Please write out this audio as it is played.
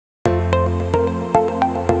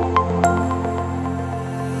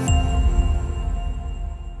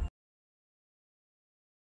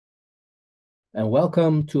and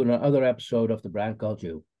welcome to another episode of The Brand Called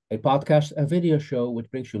You, a podcast and video show which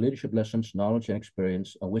brings you leadership lessons, knowledge and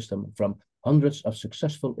experience and wisdom from hundreds of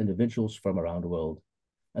successful individuals from around the world.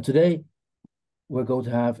 And today, we're going to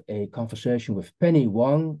have a conversation with Penny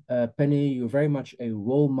Wong. Penny, you're very much a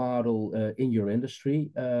role model in your industry.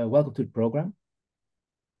 Welcome to the program.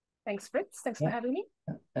 Thanks, Fritz. Thanks for having me.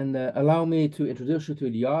 And allow me to introduce you to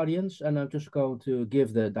the audience, and I'm just going to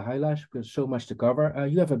give the highlights because so much to cover.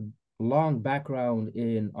 You have a long background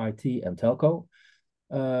in IT and telco,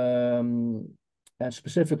 and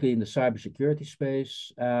specifically in the cybersecurity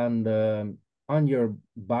space. And on your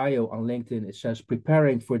bio on LinkedIn, it says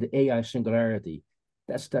preparing for the AI singularity.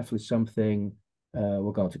 That's definitely something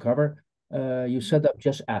we're going to cover. You set up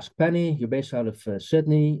Just Ask Penny. You're based out of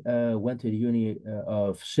Sydney, went to the Uni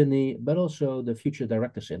of Sydney, but also the Future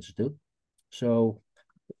Directors Institute. So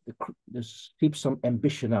there's keeps some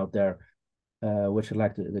ambition out there, which I'd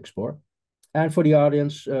like to explore. And for the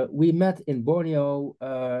audience, we met in Borneo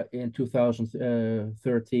in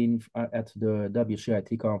 2013 at the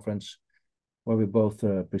WCIT conference, where we both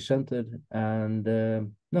presented. And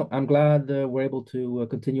no, I'm glad we're able to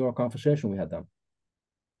continue our conversation we had done.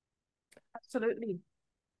 Absolutely.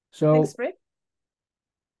 So, thanks, Rick.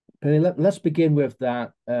 Let's begin with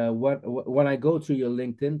that. When I go to your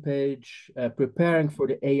LinkedIn page, preparing for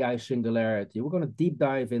the AI singularity, we're going to deep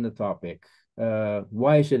dive in the topic.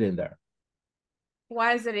 Why is it in there?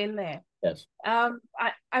 Why is it in there? Yes.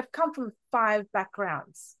 I've come from 5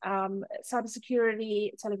 backgrounds: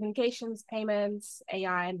 cybersecurity, telecommunications, payments,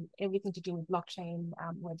 AI, and everything to do with blockchain,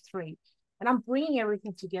 Web3. And I'm bringing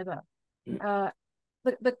everything together.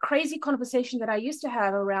 The crazy conversation that I used to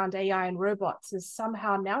have around AI and robots has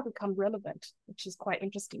somehow now become relevant, which is quite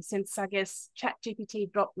interesting. Since, I guess,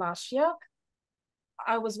 ChatGPT dropped last year,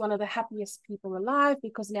 I was one of the happiest people alive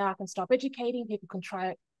because now I can stop educating. People can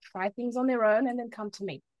try things on their own and then come to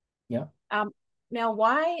me. Yeah. Now,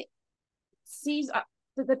 why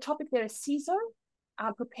the topic there is CISO,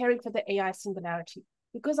 preparing for the AI singularity.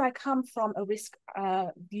 Because I come from a risk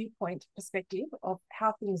viewpoint perspective of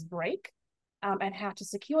how things break, and how to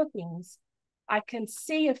secure things, I can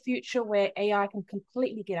see a future where AI can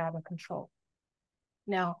completely get out of control.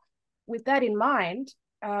 Now, with that in mind,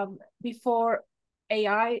 before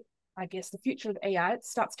AI, I guess the future of AI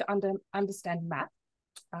starts to understand math,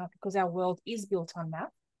 because our world is built on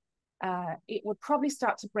math, it would probably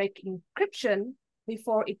start to break encryption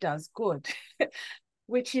before it does good,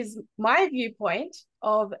 which is my viewpoint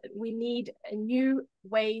of we need new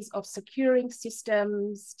ways of securing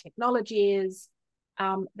systems, technologies,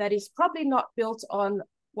 that is probably not built on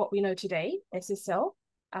what we know today, SSL,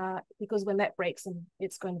 because when that breaks,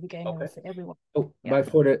 it's going to be game over for everyone. Oh, yeah.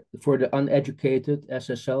 For the uneducated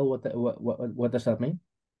SSL, what does that mean?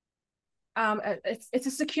 It's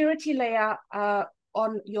a security layer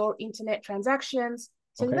on your internet transactions.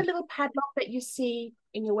 So the little padlock that you see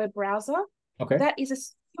in your web browser, that is a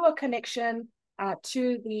secure connection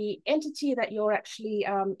to the entity that you're actually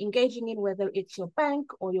engaging in, whether it's your bank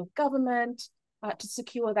or your government, to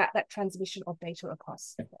secure that transmission of data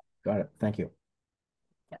across. Got it. Thank you.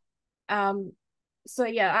 Yeah. So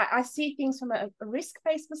yeah, I see things from a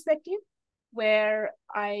risk-based perspective, where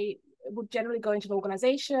I would generally go into an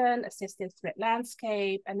organization, assess their threat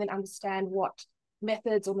landscape, and then understand what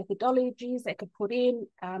methods or methodologies they could put in,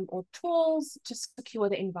 or tools to secure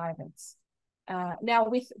the environments. Now,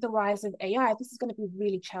 with the rise of AI, this is going to be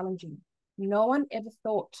really challenging. No one ever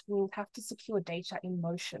thought we'll have to secure data in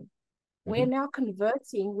motion. We're now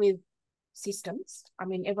conversing with systems. I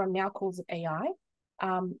mean, everyone now calls it AI.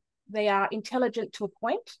 They are intelligent to a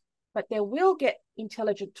point, but they will get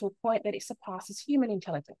intelligent to a point that it surpasses human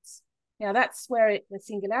intelligence. Now, that's where the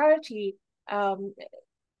singularity,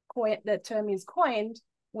 the term is coined,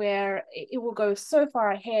 where it will go so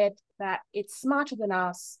far ahead that it's smarter than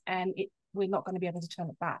us, and we're not going to be able to turn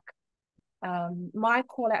it back. My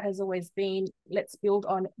call out has always been, let's build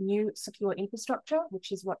on new secure infrastructure,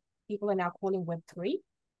 which is what people are now calling Web3,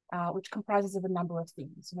 which comprises of a number of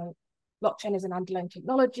things. Blockchain is an underlying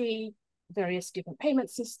technology, various different payment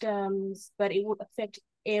systems, but it will affect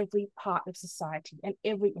every part of society and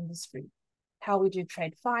every industry. How we do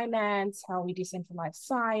trade finance, how we decentralize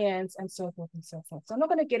science, and so forth and so forth. So I'm not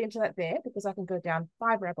going to get into that there because I can go down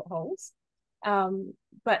 5 rabbit holes.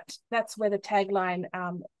 But that's where the tagline,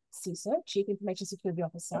 CISO, Chief Information Security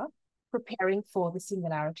Officer, preparing for the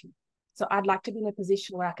singularity. So I'd like to be in a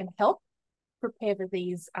position where I can help prepare for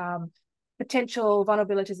these potential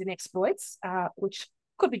vulnerabilities and exploits, which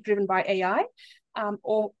could be driven by AI,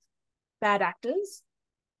 or bad actors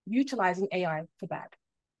utilizing AI for bad.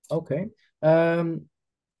 Okay.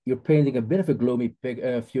 you're painting a bit of a gloomy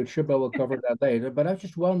future, but we'll cover that later. But I was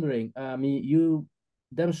just wondering, I mean, you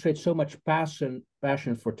demonstrate so much passion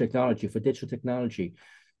for technology, for digital technology.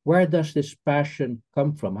 Where does this passion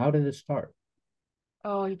come from? How did it start?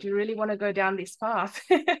 Oh, do you really want to go down this path?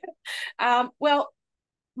 Well,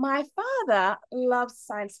 my father loves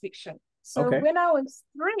science fiction. So Okay. when I was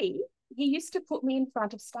 3, he used to put me in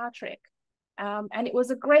front of Star Trek. And it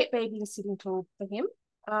was a great babysitting tool for him.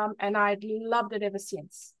 And I loved it ever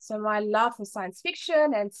since. So my love for science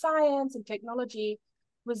fiction and science and technology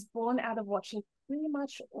was born out of watching pretty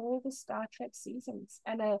much all the Star Trek seasons,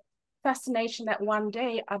 and a fascination that one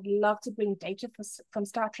day I'd love to bring data from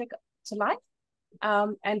Star Trek to life.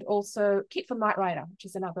 And also Kit from Knight Rider, which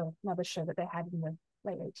is another show that they had in the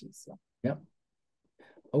late 80s. Yeah. Yeah.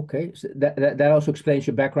 Okay. So that also explains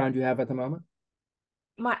your background you have at the moment.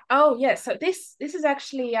 So this is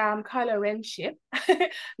actually Kylo Ren's ship,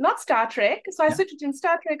 not Star Trek. So I Yeah. switch between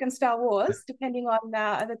Star Trek and Star Wars depending on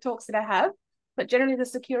the talks that I have. But generally, the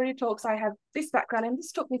security talks, I have this background, and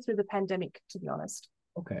this took me through the pandemic, to be honest.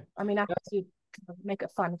 Okay. I mean, I have to make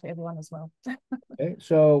it fun for everyone as well. Okay.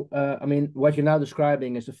 So, I mean, what you're now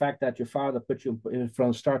describing is the fact that your father put you in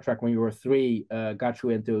front of Star Trek when you were 3, got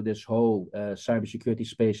you into this whole cybersecurity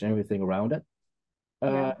space and everything around it.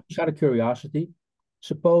 Yeah. Just out of curiosity,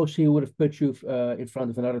 suppose he would have put you in front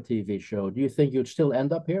of another TV show. Do you think you'd still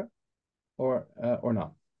end up here, or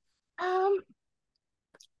not? Um,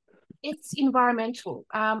 it's environmental.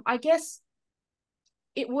 I guess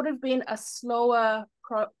it would have been a slower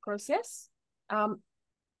process.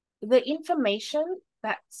 The information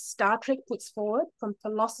that Star Trek puts forward, from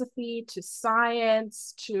philosophy to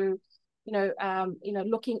science to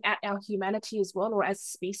looking at our humanity as well, or as a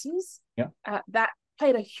species, Yeah. that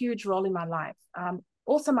played a huge role in my life.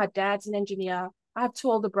 Also, my dad's an engineer. I have 2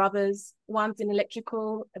 older brothers. One's in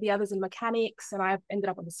electrical, the other's in mechanics, and I've ended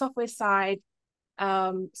up on the software side.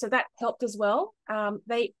 So that helped as well.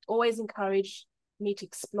 They always encouraged me to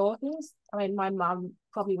explore things. I mean, my mum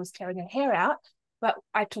probably was tearing her hair out, but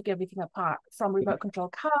I took everything apart, from remote control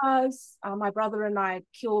cars. My brother and I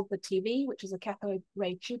killed the TV, which is a cathode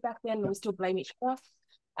ray tube back then, and we still blame each other.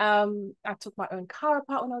 I took my own car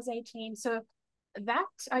apart when I was 18. So that,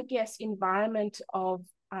 I guess, environment of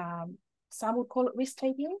some would call it risk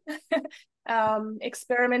taking,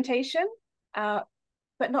 experimentation, but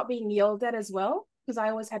not being yelled at as well, because I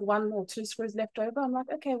always had 1 or 2 screws left over. I'm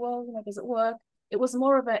like, okay, well, does it work? It was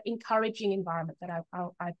more of an encouraging environment that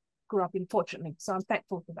I grew up in, fortunately. So I'm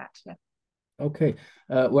thankful for that. Yeah. Okay.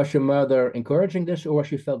 Was your mother encouraging this, or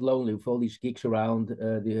she felt lonely with all these geeks around,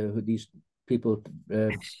 these people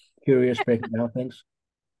curious, breaking down things?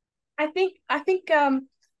 I think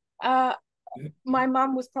my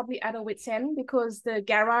mum was probably at her wit's end, because the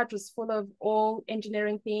garage was full of all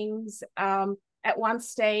engineering things. At one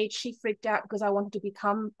stage, she freaked out because I wanted to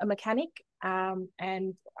become a mechanic, and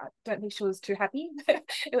I don't think she was too happy.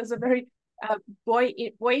 It was a very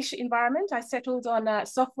boyish environment. I settled on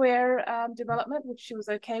software development, which she was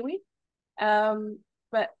okay with.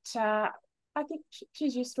 But I think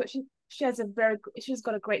she's used to it. She's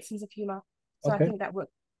got a great sense of humor, so I Okay. think that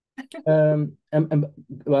worked.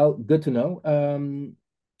 Well, good to know.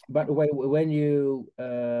 But when you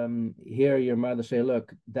hear your mother say,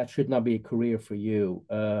 "Look, that should not be a career for you,"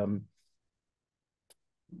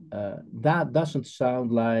 that doesn't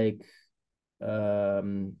sound like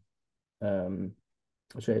um, um,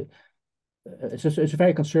 say it's a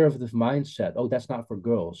very conservative mindset. Oh, that's not for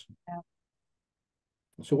girls. Yeah.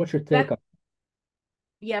 So, what's your take That on?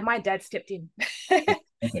 Yeah, my dad stepped in.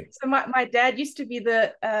 Okay. So my dad used to be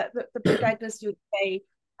the protagonist. You'd say,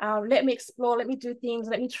 let me explore, let me do things,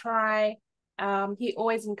 let me try. He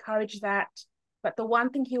always encouraged that. But the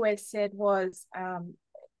one thing he always said was,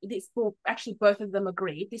 this, well, actually both of them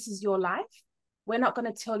agreed, this is your life. We're not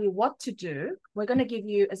going to tell you what to do. We're going to give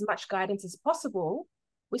you as much guidance as possible.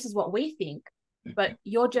 This is what we think, but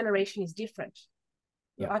your generation is different.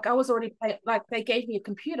 Yeah. Like I was already like they gave me a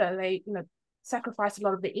computer. They sacrificed a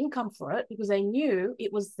lot of their income for it, because they knew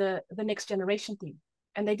it was the next generation thing,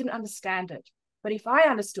 and they didn't understand it. But if I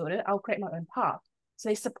understood it, I'll create my own path. So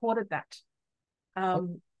they supported that.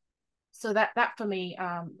 So that for me,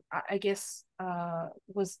 I guess,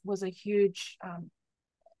 was a huge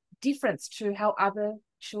difference to how other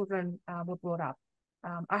children were brought up.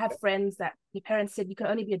 I have friends that their parents said you can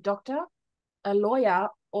only be a doctor, a lawyer,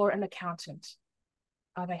 or an accountant.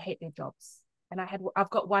 They hate their jobs. And I've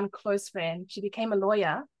got one close friend. She became a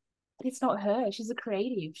lawyer, but it's not her. She's a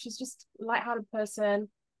creative. She's just a lighthearted person.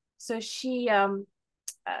 So she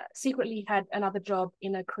secretly had another job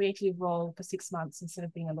in a creative role for 6 months instead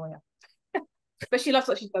of being a lawyer. But she loves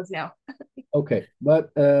what she does now. Okay,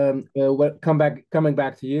 but coming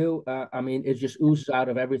back to you, I mean, it just oozes out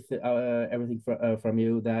of everything from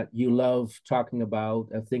you that you love talking about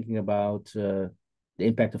and thinking about the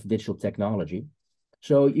impact of digital technology.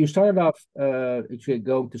 So you started off actually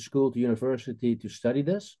going to school, to university to study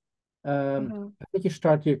this. Mhm. How did you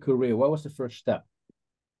start your career? What was the first step?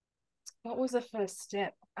 What was the first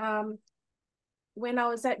step? When I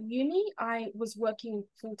was at uni, I was working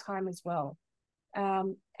full time as well.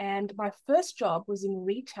 And my first job was in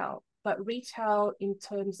retail, but retail in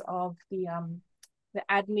terms of the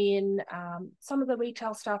admin, some of the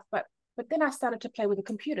retail stuff. But then I started to play with the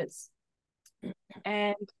computers,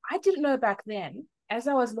 and I didn't know back then. As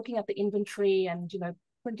I was looking at the inventory and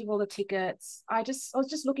printing all the tickets, I was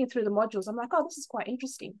just looking through the modules. I'm like, oh, this is quite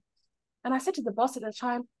interesting. And I said to the boss at the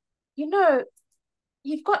time, you know,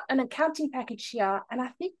 you've got an accounting package here, and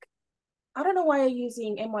I don't know why you're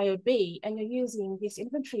using MYOB and you're using this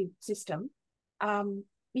inventory system.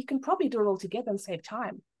 You can probably do it all together and save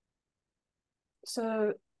time.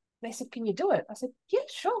 So they said, can you do it? I said, yeah,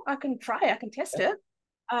 sure, I can try, I can test it.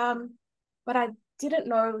 But I didn't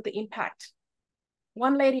know the impact.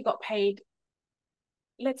 One lady got paid,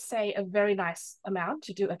 let's say, a very nice amount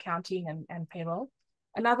to do accounting and payroll.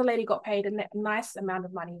 Another lady got paid a nice amount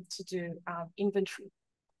of money to do inventory.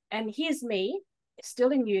 And here's me,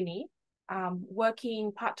 still in uni,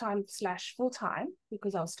 working part-time / full-time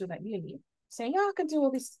because I was still at uni, saying, oh, I can do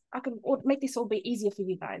all this, I can make this all be easier for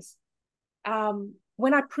you guys.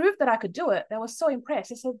 When I proved that I could do it, they were so impressed.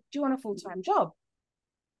 They said, do you want a full-time job?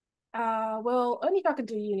 Well, only if I can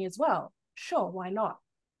do uni as well. Sure, why not?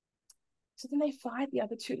 So then they fired the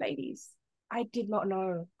other two ladies. I did not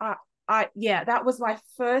know. Yeah, that was my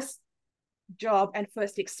first job and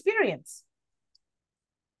first experience.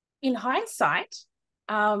 In hindsight,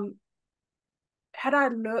 had I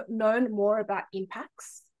known more about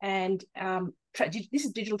impacts and this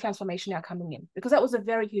is digital transformation now coming in, because that was a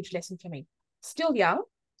very huge lesson for me. Still young,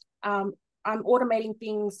 I'm automating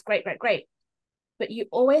things, great. But you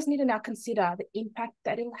always need to now consider the impact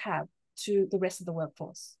that it'll have to the rest of the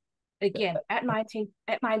workforce. Again, at 19,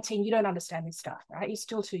 you don't understand this stuff, right? You're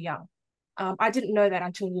still too young. I didn't know that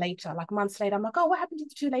until later, like months later. I'm like, oh, what happened to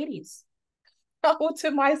the two ladies? Oh,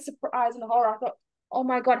 to my surprise and horror, I thought, oh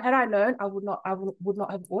my God, had I known, I would not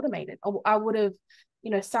have automated. I would have,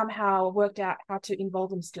 somehow worked out how to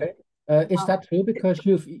involve them still. Okay. Is that true? Because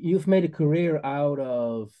you've made a career out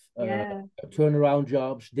of Yeah, turnaround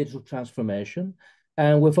jobs, digital transformation,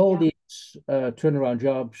 and with all yeah, these turnaround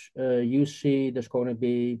jobs, you see there's going to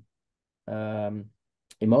be, um,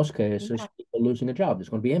 in most cases, impact. people losing a job. There's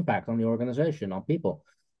going to be impact on the organization, on people.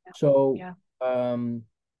 Yeah, So yeah.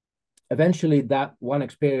 eventually, that one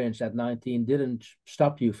experience at 19 didn't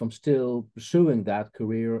stop you from still pursuing that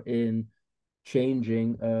career in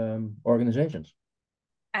changing organizations.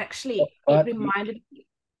 Actually, But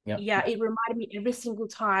yeah, it reminded me every single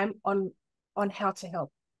time on how to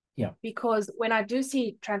help. yeah. Because when I do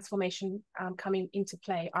see transformation coming into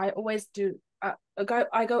play, I always do I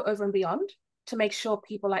go over and beyond to make sure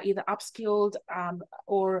people are either upskilled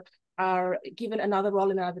or are given another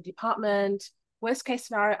role in another department. Worst case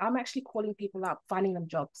scenario, I'm actually calling people up, finding them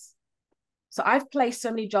jobs. So I've placed so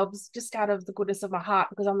many jobs just out of the goodness of my heart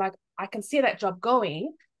because I'm like, I can see that job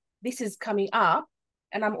going. This is coming up,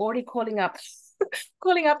 and I'm already calling up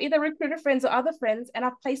calling up either recruiter friends or other friends, and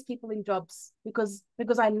I've placed people in jobs because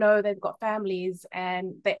I know they've got families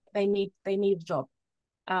and they need a job.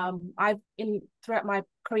 I've throughout my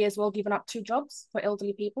career as well given up 2 jobs for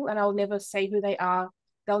elderly people, and I'll never say who they are.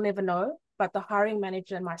 They'll never know, but the hiring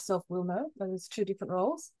manager and myself will know. There's 2 different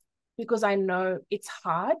roles because I know it's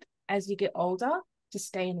hard as you get older to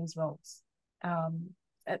stay in these roles.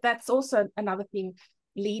 That's also another thing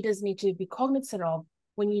leaders need to be cognizant of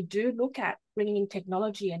when you do look at bringing in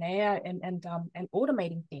technology and AI and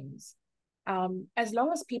automating things. As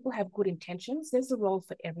long as people have good intentions, there's a role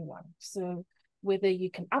for everyone. So whether you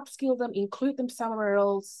can upskill them, include them somewhere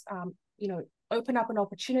else, open up an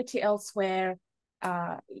opportunity elsewhere,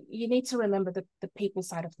 you need to remember the people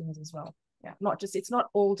side of things as well. Yeah, it's not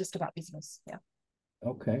all just about business. Yeah.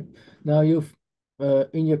 Okay. Now you've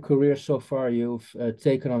in your career so far, you've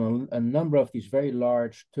taken on a number of these very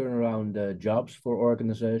large turnaround jobs for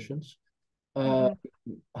organizations. Uh,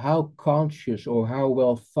 Mm-hmm. how conscious or how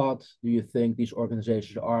well thought do you think these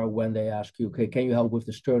organizations are when they ask you, okay, can you help with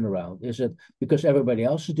this turnaround? Is it because everybody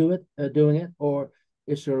else is doing it, or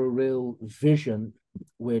is there a real vision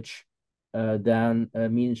which then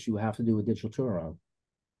means you have to do a digital turnaround?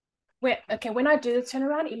 When I do the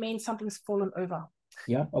turnaround, it means something's fallen over.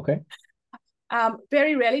 Yeah. Okay.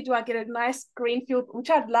 Very rarely do I get a nice greenfield, which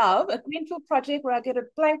I'd love, a greenfield project where I get a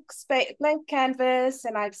blank canvas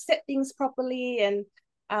and I set things properly. And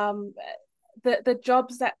the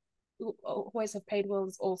jobs that always have paid well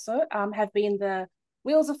also have been the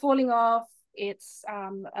wheels are falling off. It's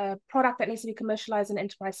a product that needs to be commercialized in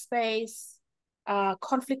enterprise space,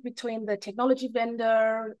 conflict between the technology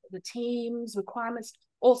vendor, the teams, requirements,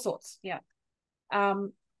 all sorts. Yeah.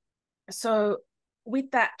 So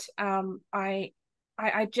with that, I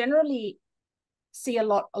generally see a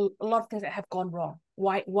lot of things that have gone wrong.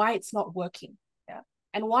 Why it's not working. Yeah.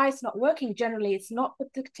 And why it's not working, generally, it's not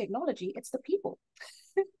the technology, it's the people.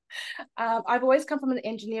 I've always come from an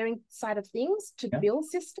engineering side of things to build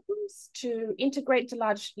systems, to integrate to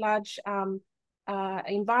large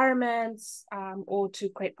environments, or to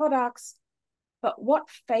create products. But what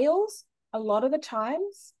fails a lot of the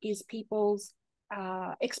times is people's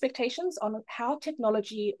expectations on how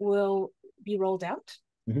technology will be rolled out,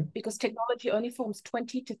 because technology only forms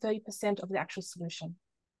 20 to 30% of the actual solution.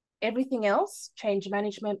 Everything else, change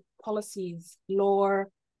management, policies, law,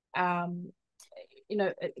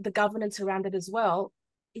 the governance around it as well,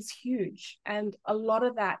 is huge. And a lot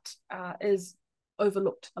of that is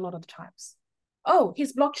overlooked a lot of the times. Oh,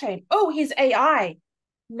 here's blockchain. Oh, here's AI.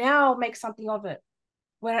 Now make something of it.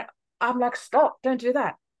 Where I'm like, stop, don't do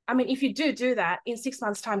that. I mean, if you do that, in 6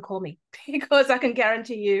 months' time, call me, because I can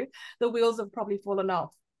guarantee you the wheels have probably fallen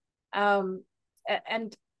off.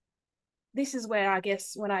 And this is where, I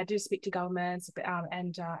guess, when I do speak to governments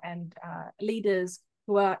and leaders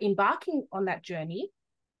who are embarking on that journey,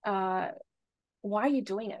 why are you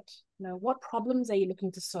doing it? What problems are you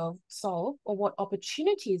looking to solve, or what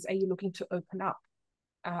opportunities are you looking to open up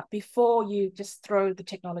before you just throw the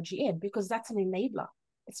technology in? Because that's an enabler.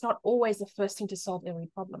 It's not always the first thing to solve every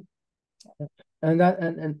problem. And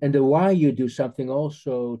the why you do something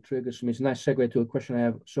also triggers me. It's a nice segue to a question I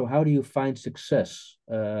have. So how do you find success?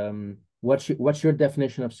 What's your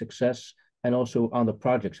definition of success? And also on the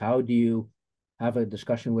projects, how do you have a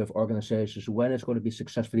discussion with organizations when it's going to be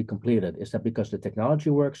successfully completed? Is that because the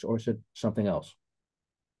technology works, or is it something else?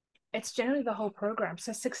 It's generally the whole program.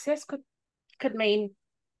 So success could mean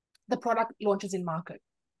the product launches in market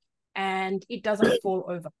and it doesn't fall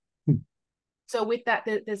over. So with that,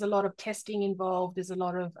 there's a lot of testing involved. There's a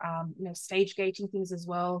lot of stage gating things as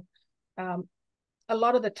well. A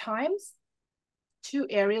lot of the times, 2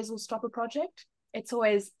 areas will stop a project. It's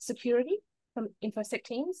always security from InfoSec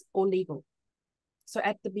teams or legal. So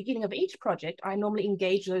at the beginning of each project, I normally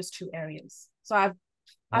engage those 2 areas. So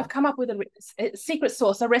I've come up with a secret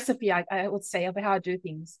sauce, a recipe, I would say, of how I do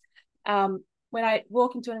things. When I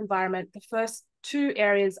walk into an environment, the first 2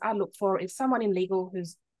 areas I look for is someone in legal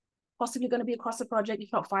who's possibly going to be across the project,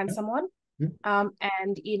 if not find someone,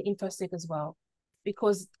 and in InfoSec as well,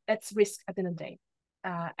 because it's risk at the end of the day.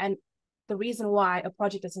 And the reason why a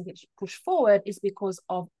project doesn't get pushed forward is because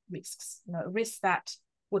of risks, risks that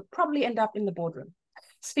would probably end up in the boardroom.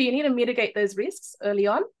 So you need to mitigate those risks early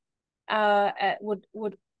on,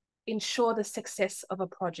 would ensure the success of a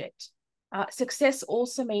project. Success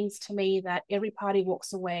also means to me that every party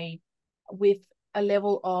walks away with a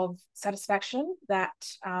level of satisfaction that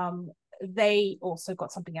they also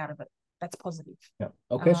got something out of it that's positive. Yeah.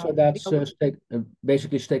 Okay, so that's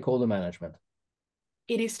basically stakeholder management.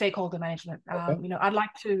 It is stakeholder management. Okay.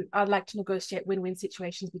 I'd like to negotiate win-win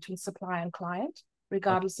situations between supplier and client,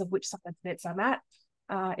 regardless of which side of the fence I'm at.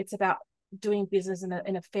 It's about doing business in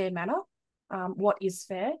a fair manner. What is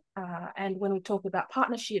fair? And when we talk about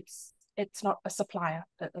partnerships, it's not a supplier.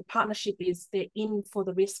 A partnership is they're in for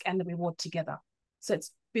the risk and the reward together. So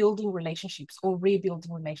it's building relationships or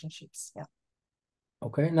rebuilding relationships. Yeah.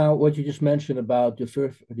 Okay. Now, what you just mentioned about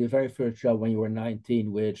the very first job when you were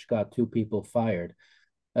 19, which got 2 people fired,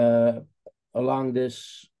 along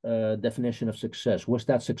this definition of success, was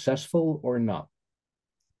that successful or not?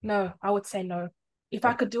 No, I would say no. If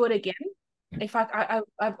I could do it again,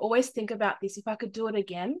 I've always think about this. If I could do it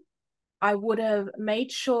again, I would have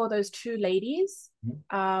made sure those 2 ladies,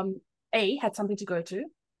 had something to go to.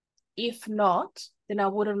 If not, then I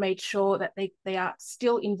would have made sure that they are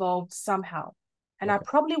still involved somehow. And I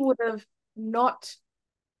probably would have not,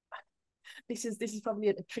 this is probably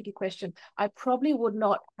a tricky question. I probably would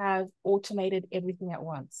not have automated everything at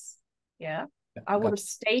once. Yeah. I would have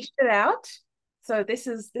staged it out. So this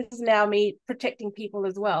is now me protecting people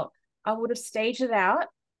as well. I would have staged it out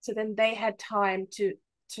so then they had time to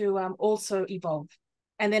also evolve.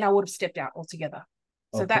 And then I would have stepped out altogether.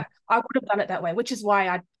 So that I would have done it that way, which is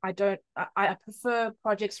why I prefer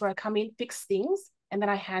projects where I come in, fix things, and then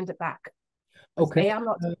I hand it back. Okay.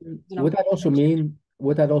 Would that also mean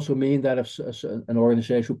would that also mean that if an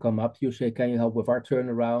organization would come up to you, say, can you help with our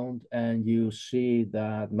turnaround? And you see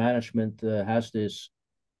that management has this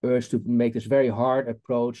urge to make this very hard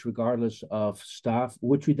approach, regardless of staff,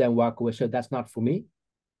 would you then walk away? So that's not for me,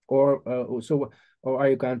 or are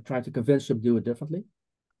you kind of trying to convince them to do it differently?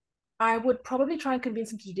 I would probably try and convince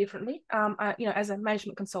them to do differently. As a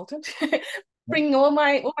management consultant, bringing all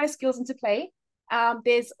my skills into play.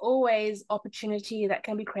 There's always opportunity that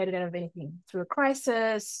can be created out of anything, through a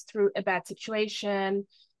crisis, through a bad situation.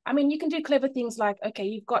 I mean, you can do clever things like, okay,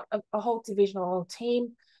 you've got a whole division or a whole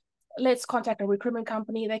team. Let's contact a recruitment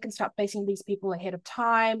company. They can start placing these people ahead of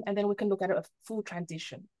time, and then we can look at a full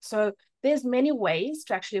transition. So there's many ways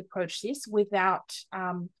to actually approach this without,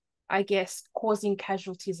 I guess, causing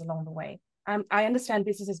casualties along the way. I understand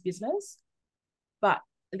business is business, but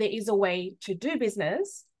there is a way to do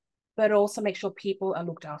business, but also make sure people are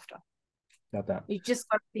looked after. Got that. You just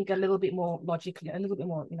got to think a little bit more logically, a little bit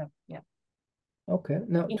more, yeah. Okay.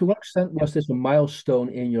 Now, to what extent was this a milestone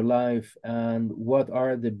in your life, and what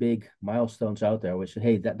are the big milestones out there? Which,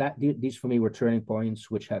 hey, these for me were turning points,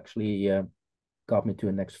 which actually got me to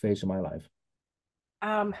the next phase of my life.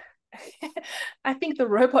 I think the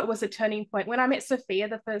robot was a turning point. When I met Sophia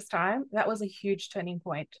the first time, that was a huge turning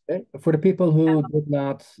point. Okay. For the people who do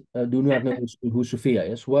not know who Sophia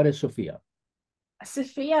is, what is Sophia?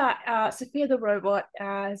 Sophia the robot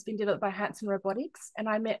has been developed by Hanson Robotics, and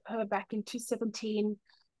I met her back in 2017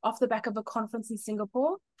 off the back of a conference in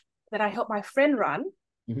Singapore that I helped my friend run.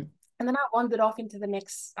 Mm-hmm. And then I wandered off into the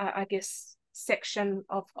next, I guess, section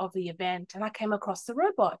of the event, and I came across the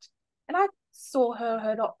robot. And I saw her,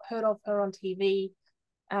 heard of her on TV,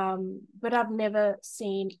 but I've never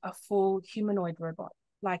seen a full humanoid robot,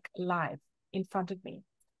 like live in front of me.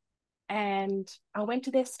 And I went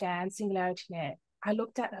to their stand, Singularity Net. I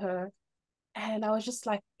looked at her and I was just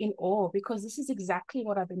like in awe, because this is exactly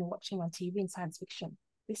what I've been watching on TV in science fiction.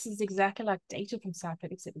 This is exactly like Data from Cypher,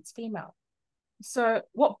 except it's female. So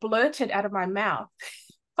what blurted out of my mouth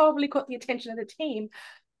probably caught the attention of the team.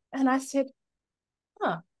 And I said,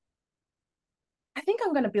 I think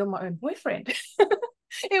I'm going to build my own boyfriend.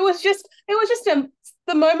 It was just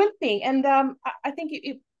the moment thing. And I think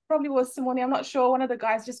it probably was Simone, I'm not sure, one of the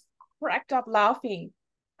guys just cracked up laughing.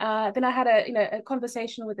 Then I had a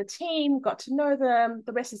conversation with the team, got to know them.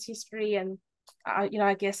 The rest is history, and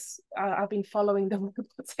I guess I've been following the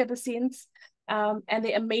robots ever since. And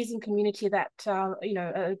the amazing community that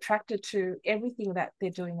attracted to everything that they're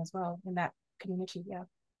doing as well in that community. Yeah.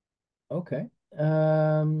 Okay.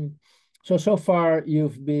 So far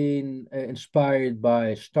you've been inspired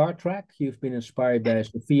by Star Trek. You've been inspired by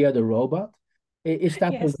Sophia the robot. Is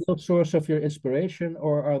that Yes. the real source of your inspiration,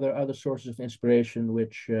 or are there other sources of inspiration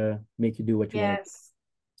which make you do what you want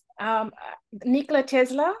to do? Nikola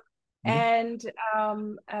Tesla and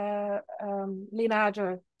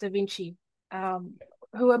Leonardo da Vinci,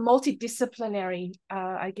 who are multidisciplinary,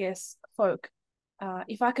 I guess, folk.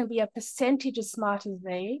 If I can be a percentage as smart as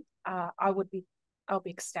they, I'll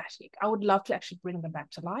be ecstatic. I would love to actually bring them back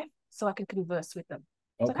to life so I can converse with them.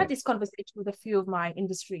 So I've had this conversation with a few of my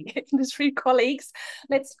industry colleagues.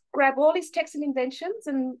 Let's grab all these techs and inventions,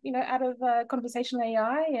 and out of conversational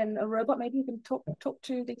AI and a robot, maybe you can talk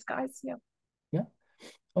to these guys. Yeah. Yeah.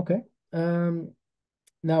 Okay.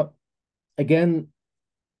 Now, again,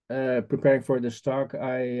 preparing for this talk,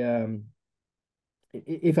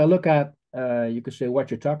 if I look at you could say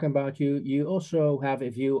what you're talking about, you also have a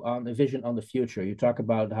vision on the future. You talk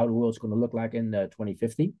about how the world's going to look like in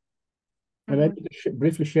 2050. And maybe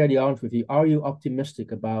briefly share the audience with you. Are you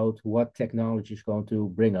optimistic about what technology is going to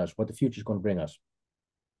bring us, what the future is going to bring us?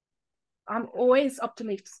 I'm always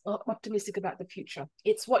optimistic about the future.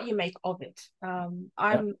 It's what you make of it.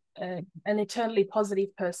 I'm an eternally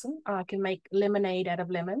positive person. I can make lemonade out of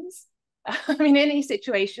lemons in any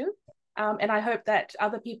situation. And I hope that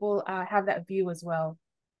other people have that view as well.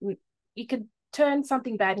 You can turn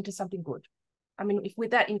something bad into something good. I mean, if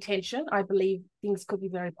with that intention, I believe things could be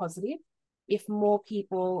very positive. If more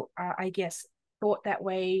people, I guess, thought that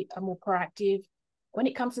way, are more proactive. When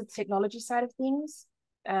it comes to the technology side of things,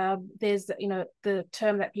 there's the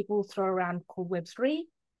term that people throw around called Web3,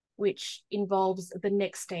 which involves the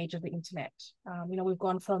next stage of the internet. We've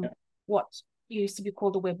gone from what used to be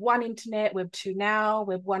called the Web 1 internet, Web 2 now,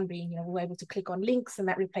 Web 1 being, we're able to click on links, and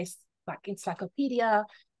that replaced like encyclopedia.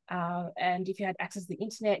 And if you had access to the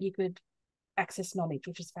internet, you could access knowledge,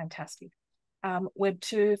 which is fantastic. Web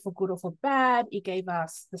 2, for good or for bad, it gave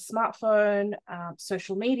us the smartphone,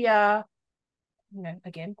 social media,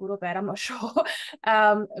 again, good or bad, I'm not sure.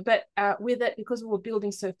 But with it, because we were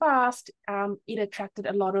building so fast, it attracted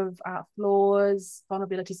a lot of flaws,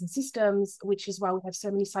 vulnerabilities in systems, which is why we have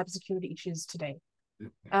so many cybersecurity issues today.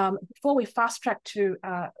 Before we fast track to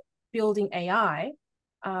building AI,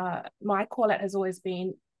 my call out has always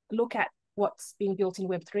been look at what's being built in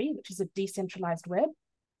Web3, which is a decentralized web.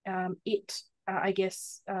 It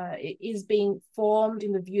is being formed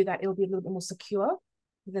in the view that it'll be a little bit more secure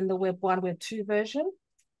than the Web 1, Web 2 version.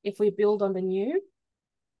 If we build on the new,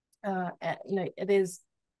 there's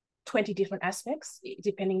 20 different aspects,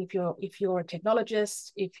 depending if you're a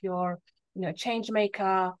technologist, if you're a change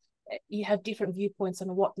maker, you have different viewpoints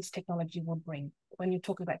on what this technology will bring. When you're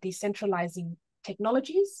talking about decentralizing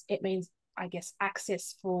technologies, it means, I guess,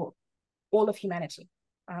 access for all of humanity.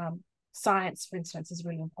 Science, for instance, is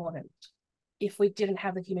really important. If we didn't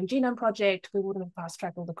have the Human Genome Project, we wouldn't have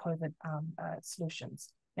fast-tracked all the COVID solutions.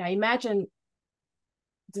 Now, imagine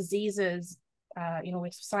diseases,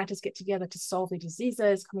 where scientists get together to solve the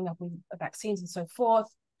diseases, coming up with vaccines and so forth,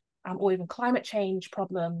 or even climate change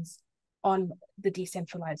problems on the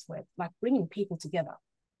decentralized web, like bringing people together,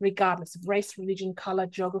 regardless of race, religion, color,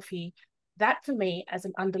 geography. That, for me, as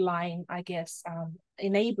an underlying, I guess,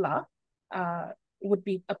 enabler, would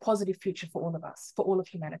be a positive future for all of us, for all of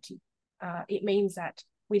humanity. It means that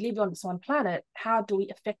we live on this one planet. How do we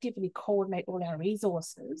effectively coordinate all our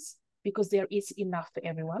resources? Because there is enough for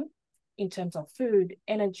everyone in terms of food,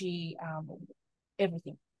 energy,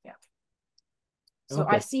 everything. Yeah. So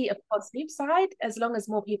I see a positive side as long as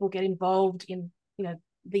more people get involved in,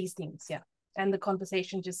 these things. Yeah. And the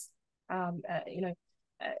conversation just,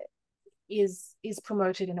 is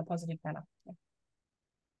promoted in a positive manner. Yeah.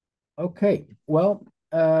 Okay. Well,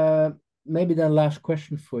 maybe then last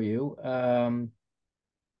question for you.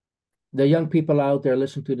 The young people out there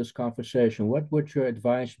listening to this conversation, what would your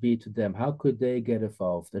advice be to them? How could they get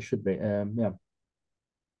involved? There should be,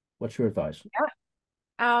 What's your advice?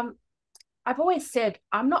 Yeah. I've always said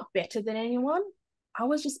I'm not better than anyone. I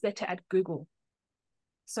was just better at Google.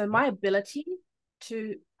 So my ability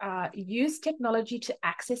to use technology to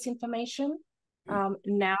access information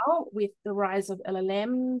now with the rise of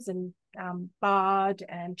LLMs and Bard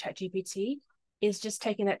and ChatGPT is just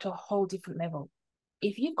taking that to a whole different level.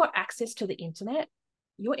 If you've got access to the internet,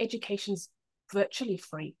 your education's virtually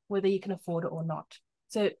free, whether you can afford it or not.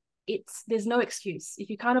 So there's no excuse. If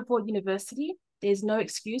you can't afford university, there's no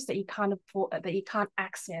excuse that you can't afford, that you can't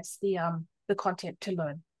access the content to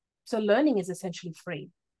learn. So learning is essentially free,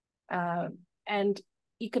 and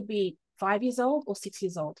it could be 5 years old or 6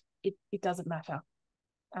 years old. It doesn't matter.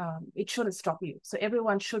 It shouldn't stop you. So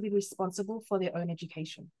everyone should be responsible for their own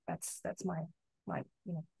education. That's my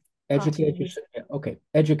Educate yourself. Okay,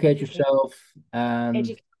 educate yourself,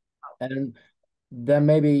 and then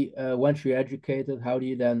maybe once you're educated, how do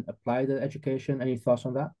you then apply the education? Any thoughts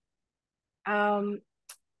on that?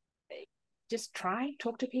 Just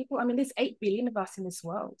talk to people. I mean, there's 8 billion of us in this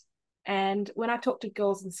world, and when I talk to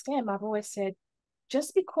girls in STEM, I've always said,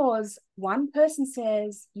 just because one person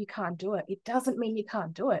says you can't do it, it doesn't mean you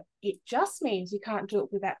can't do it. It just means you can't do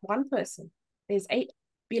it with that one person. There's 8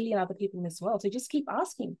 billion other people in this world, so just keep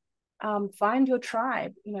asking. Find your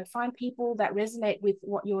tribe, find people that resonate with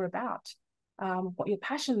what you're about, what your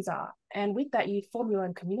passions are. And with that, you form your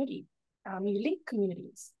own community. You link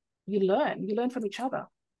communities, you learn from each other,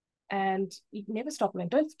 and you never stop learning.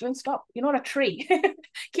 Don't stop. You're not a tree.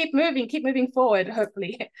 Keep moving forward,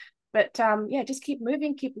 hopefully. But just keep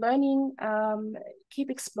moving, keep learning, keep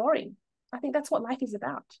exploring. I think that's what life is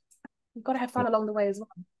about. You've got to have fun along the way as well.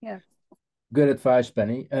 Yeah. Good advice,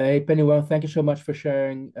 Penny. Hey, Penny, well, thank you so much for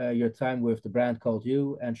sharing your time with the brand called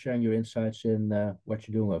You and sharing your insights in what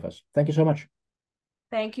you're doing with us. Thank you so much.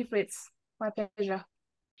 Thank you, Fritz. My pleasure.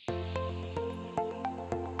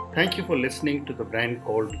 Thank you for listening to the Brand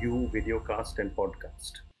Called You videocast and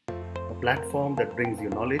podcast, a platform that brings you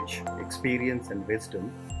knowledge, experience, and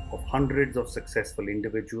wisdom of hundreds of successful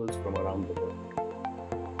individuals from around the world.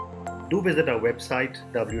 Do visit our website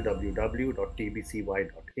www.tbcy.in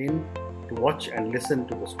to watch and listen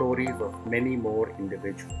to the stories of many more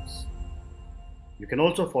individuals. You can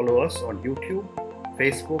also follow us on YouTube,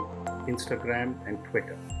 Facebook, Instagram, and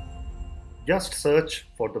Twitter. Just search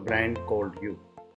for the brand called You.